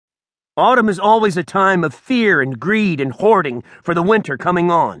Autumn is always a time of fear and greed and hoarding for the winter coming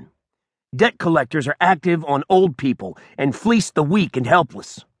on. Debt collectors are active on old people and fleece the weak and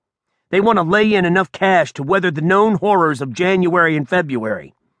helpless. They want to lay in enough cash to weather the known horrors of January and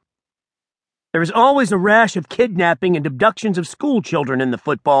February. There is always a rash of kidnapping and abductions of school children in the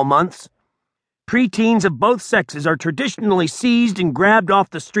football months. Preteens of both sexes are traditionally seized and grabbed off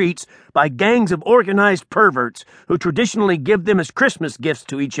the streets by gangs of organized perverts who traditionally give them as Christmas gifts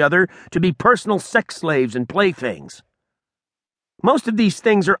to each other to be personal sex slaves and playthings. Most of these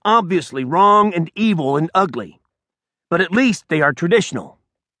things are obviously wrong and evil and ugly, but at least they are traditional.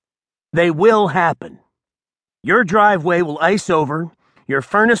 They will happen. Your driveway will ice over, your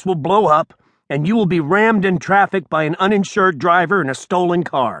furnace will blow up, and you will be rammed in traffic by an uninsured driver in a stolen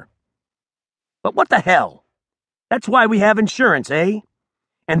car. But what the hell? That's why we have insurance, eh?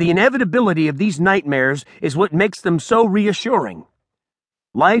 And the inevitability of these nightmares is what makes them so reassuring.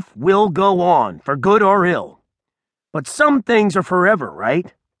 Life will go on, for good or ill. But some things are forever,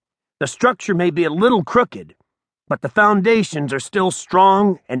 right? The structure may be a little crooked, but the foundations are still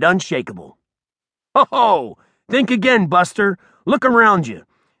strong and unshakable. Ho-ho! Think again, Buster. Look around you.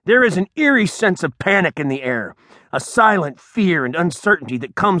 There is an eerie sense of panic in the air, a silent fear and uncertainty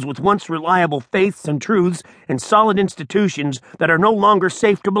that comes with once reliable faiths and truths and solid institutions that are no longer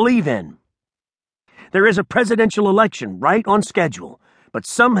safe to believe in. There is a presidential election right on schedule, but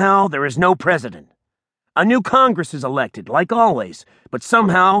somehow there is no president. A new Congress is elected, like always, but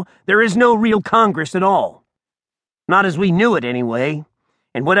somehow there is no real Congress at all. Not as we knew it, anyway.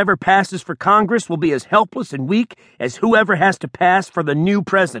 And whatever passes for Congress will be as helpless and weak as whoever has to pass for the new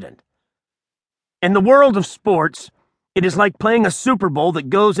president. In the world of sports, it is like playing a Super Bowl that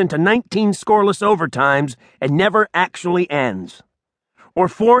goes into 19 scoreless overtimes and never actually ends. Or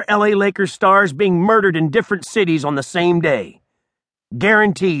 4 LA Lakers stars being murdered in different cities on the same day.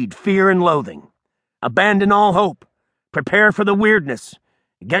 Guaranteed fear and loathing. Abandon all hope. Prepare for the weirdness.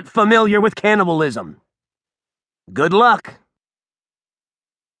 Get familiar with cannibalism. Good luck.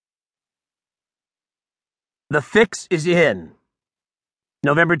 The Fix is in.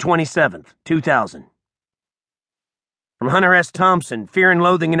 November 27th, 2000. From Hunter S. Thompson, Fear and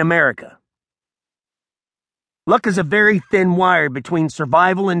Loathing in America. Luck is a very thin wire between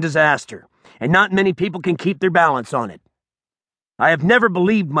survival and disaster, and not many people can keep their balance on it. I have never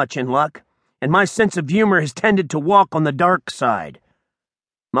believed much in luck, and my sense of humor has tended to walk on the dark side.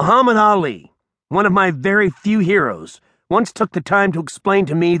 Muhammad Ali, one of my very few heroes, once took the time to explain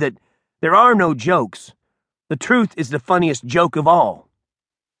to me that there are no jokes. The truth is the funniest joke of all.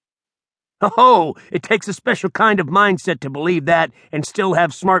 Oh, it takes a special kind of mindset to believe that and still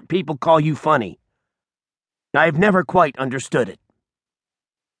have smart people call you funny. I've never quite understood it.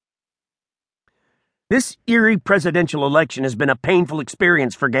 This eerie presidential election has been a painful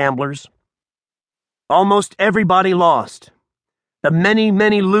experience for gamblers. Almost everybody lost. The many,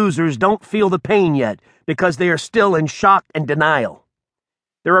 many losers don't feel the pain yet because they are still in shock and denial.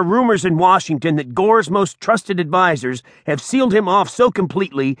 There are rumors in Washington that Gore's most trusted advisors have sealed him off so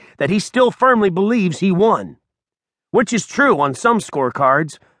completely that he still firmly believes he won. Which is true on some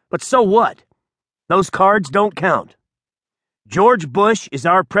scorecards, but so what? Those cards don't count. George Bush is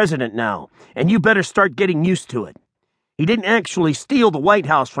our president now, and you better start getting used to it. He didn't actually steal the White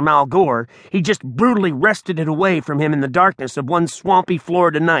House from Al Gore, he just brutally wrested it away from him in the darkness of one swampy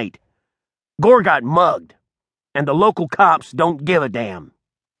Florida night. Gore got mugged, and the local cops don't give a damn.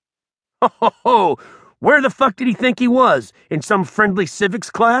 Ho! Where the fuck did he think he was? In some friendly civics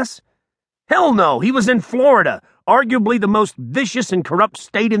class? Hell no, he was in Florida, arguably the most vicious and corrupt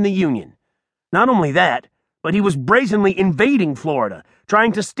state in the Union. Not only that, but he was brazenly invading Florida,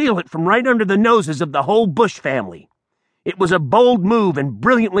 trying to steal it from right under the noses of the whole Bush family. It was a bold move and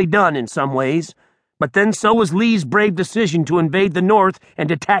brilliantly done in some ways, but then so was Lee's brave decision to invade the North and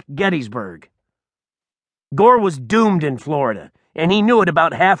attack Gettysburg. Gore was doomed in Florida, and he knew it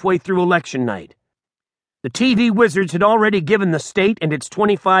about halfway through election night. The TV wizards had already given the state and its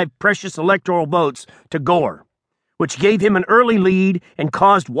 25 precious electoral votes to Gore, which gave him an early lead and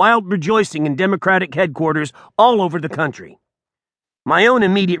caused wild rejoicing in Democratic headquarters all over the country. My own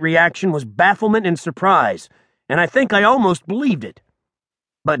immediate reaction was bafflement and surprise, and I think I almost believed it.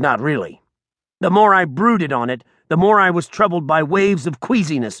 But not really. The more I brooded on it, the more I was troubled by waves of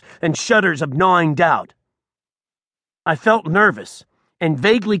queasiness and shudders of gnawing doubt. I felt nervous and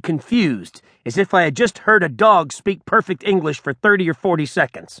vaguely confused, as if I had just heard a dog speak perfect English for 30 or 40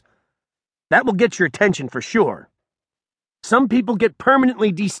 seconds. That will get your attention for sure. Some people get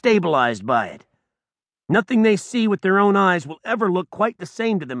permanently destabilized by it. Nothing they see with their own eyes will ever look quite the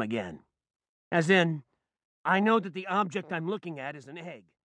same to them again. As in, I know that the object I'm looking at is an egg.